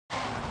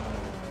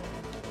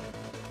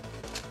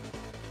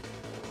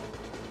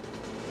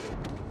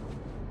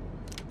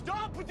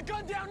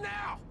gun down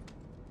now!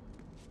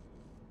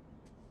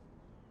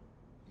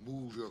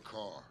 Move your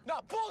car.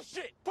 Nah,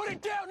 bullshit! Put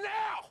it down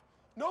now!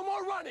 No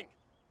more running!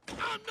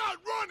 I'm not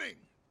running!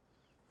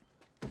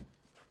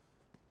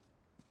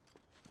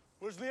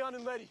 Where's Leon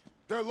and Letty?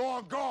 They're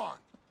long gone.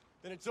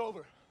 Then it's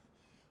over.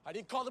 I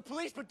didn't call the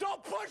police, but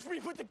don't push me!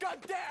 Put the gun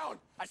down!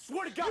 I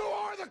swear to God... You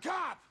are the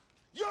cop!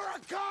 You're a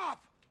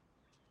cop!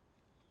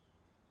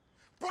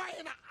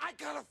 Brian, I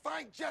gotta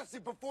find Jesse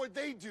before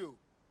they do.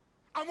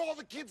 I'm all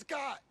the kids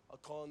got. I'll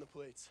call on the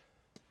plates.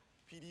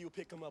 PD will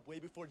pick him up way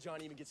before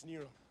John even gets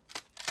near him.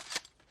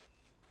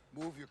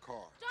 Move your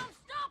car. Don't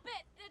stop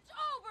it! It's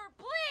over,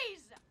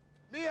 please!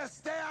 Mia,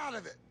 stay out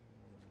of it.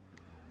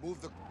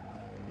 Move the...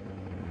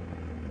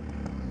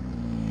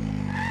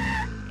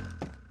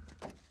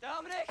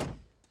 Dominic,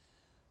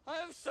 I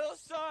am so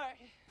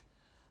sorry.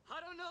 I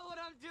don't know what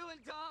I'm doing,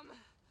 Dom.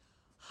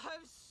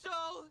 I'm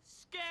so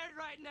scared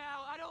right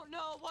now. I don't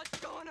know what's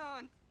going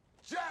on.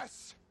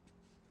 Jess!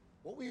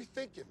 What were you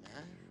thinking,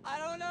 man? I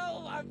don't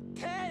know. I'm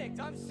panicked.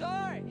 I'm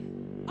sorry.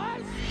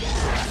 I'm scared.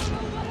 I don't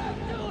know what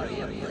I'm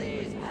doing. Will you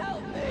please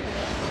help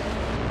me?